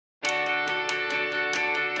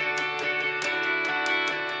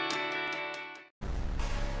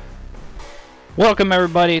Welcome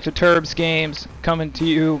everybody to Tterbs Games, coming to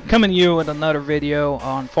you with another video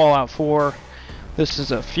on Fallout 4. This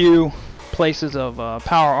is a few places of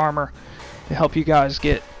power armor to help you guys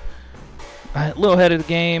get a little ahead of the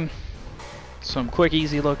game. Some quick,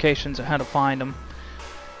 easy locations of how to find them,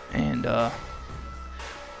 and I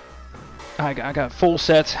got full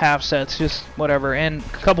sets, half sets, just whatever, and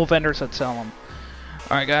a couple vendors that sell them.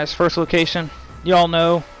 All right, guys. First location, y'all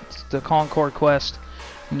know it's the Concord quest.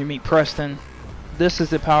 When you meet Preston. This is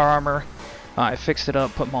the power armor. I fixed it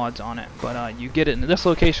up, put mods on it, but you get it in this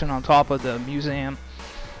location on top of the museum.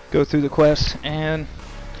 Go through the quest, and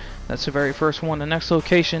that's the very first one. The next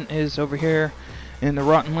location is over here in the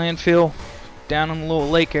rotten landfill, down in the little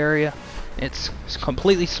lake area. It's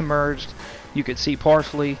completely submerged. You could see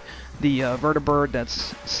partially the vertibird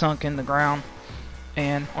that's sunk in the ground,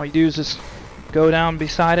 and all you do is just go down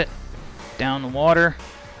beside it, down the water.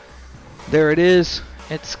 There it is.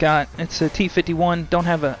 It's a T-51. Don't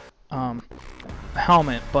have a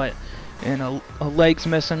helmet, but and a leg's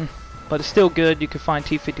missing, but it's still good. You can find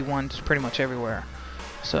T-51s pretty much everywhere.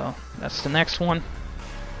 So that's the next one.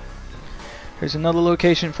 Here's another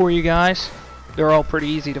location for you guys. They're all pretty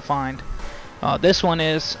easy to find. This one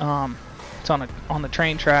is it's on the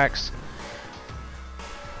train tracks.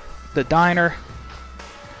 The diner.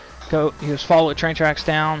 You just follow the train tracks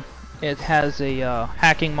down. It has a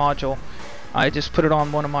hacking module. I just put it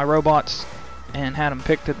on one of my robots and had him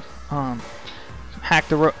pick the hack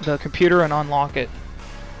the computer and unlock it.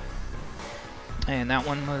 And that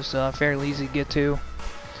one was fairly easy to get to.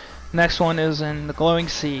 Next one is in the glowing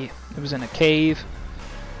sea. It was in a cave.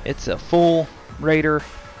 It's a full raider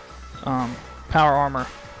power armor.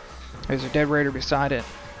 There's a dead raider beside it.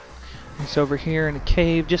 It's over here in the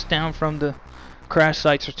cave, just down from the crash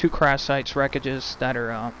sites, or two crash sites wreckages that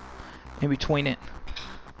are in between it.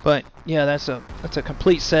 But yeah, that's a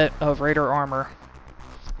complete set of raider armor,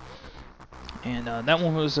 and that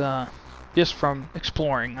one was just from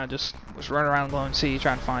exploring. I just was running around the glowing sea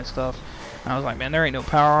trying to find stuff, and I was like, man, there ain't no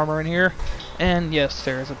power armor in here. And yes,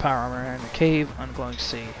 there is a power armor in the cave on the glowing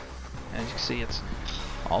sea. As you can see, it's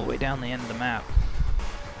all the way down the end of the map.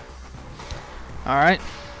 Alright,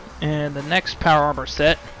 and the next power armor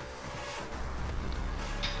set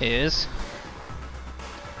is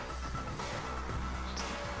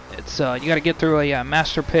you got to get through a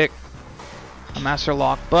master pick, a master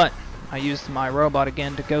lock, but I used my robot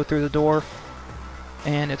again to go through the door,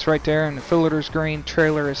 and it's right there in the Filter's Green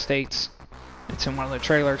Trailer Estates. It's in one of the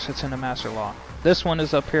trailers. It's in the master lock. This one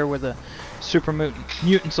is up here with the Super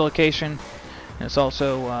Mutants location, and it's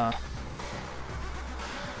also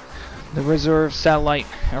the Reserve Satellite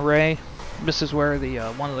Array. This is where the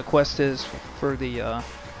one of the quests is for the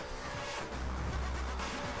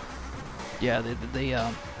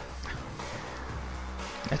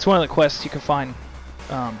it's one of the quests you can find.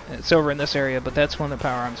 It's over in this area, but that's one of the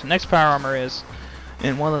power armors. The next power armor is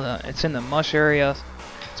in it's in the mush area.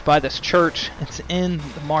 It's by this church. It's in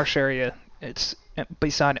the marsh area. It's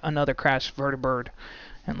beside another crashed vertibird,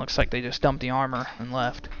 and looks like they just dumped the armor and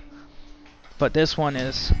left. But this one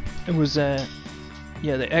was the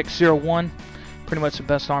X-01, pretty much the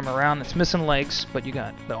best armor around. It's missing legs, but you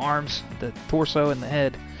got the arms, the torso, and the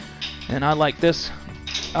head. And I like this.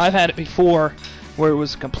 I've had it before where it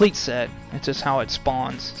was a complete set. It's just how it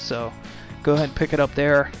spawns. So go ahead and pick it up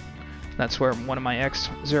there. That's where one of my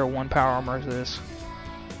X-01 power armors is.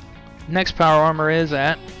 Next power armor is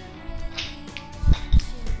at.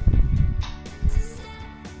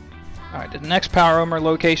 Alright, the next power armor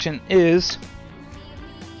location is,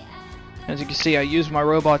 as you can see, I used my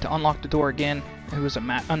robot to unlock the door again. It was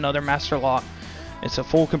another master lock. It's a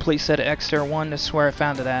full complete set of X-01. This is where I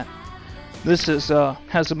found it at. This is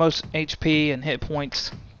has the most HP and hit points.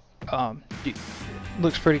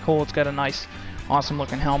 Looks pretty cool. It's got a nice, awesome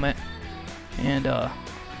looking helmet, and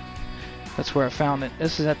that's where I found it.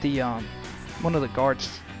 This is at the one of the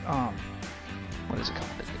guards. What is it called?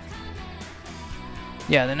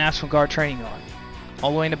 Yeah, the National Guard training yard.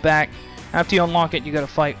 All the way in the back. After you unlock it, you got to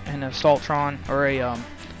fight an Assaultron or a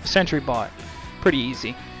Sentry bot. Pretty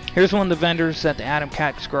easy. Here's one of the vendors at the Adam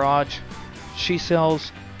Cat's garage. She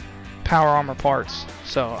sells power armor parts,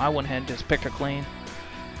 so I went ahead and just picked her clean,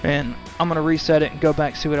 and I'm gonna reset it and go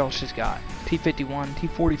back and see what else she's got. T-51,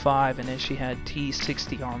 T-45, and then she had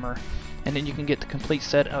T-60 armor, and then you can get the complete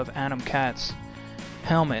set of Adam Cat's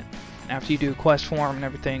helmet after you do a quest for him and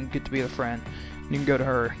everything. Get to be a friend. You can go to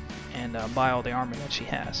her and buy all the armor that she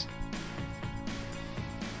has.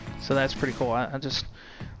 So that's pretty cool. I just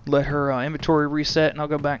let her inventory reset, and I'll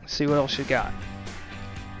go back and see what else she got.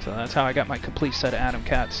 So that's how I got my complete set of Adam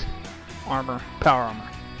Cat's power armor.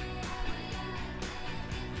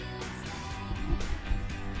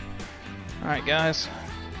 Alright guys,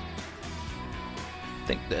 I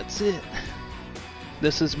think that's it.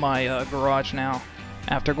 This is my garage now.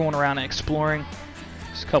 After going around and exploring,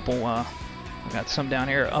 there's a couple, I got some down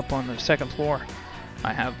here up on the second floor.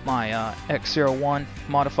 I have my X-01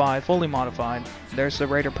 modified, fully modified. There's the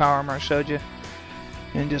Raider power armor I showed you.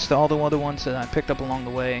 And just all the other ones that I picked up along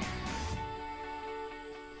the way.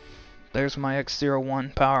 There's my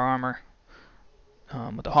X-01 power armor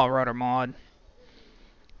with the Hot Rodder mod.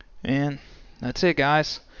 And that's it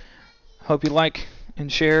guys. Hope you like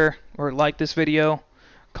and share or like this video,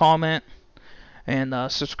 comment,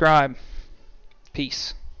 and subscribe.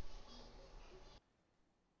 Peace.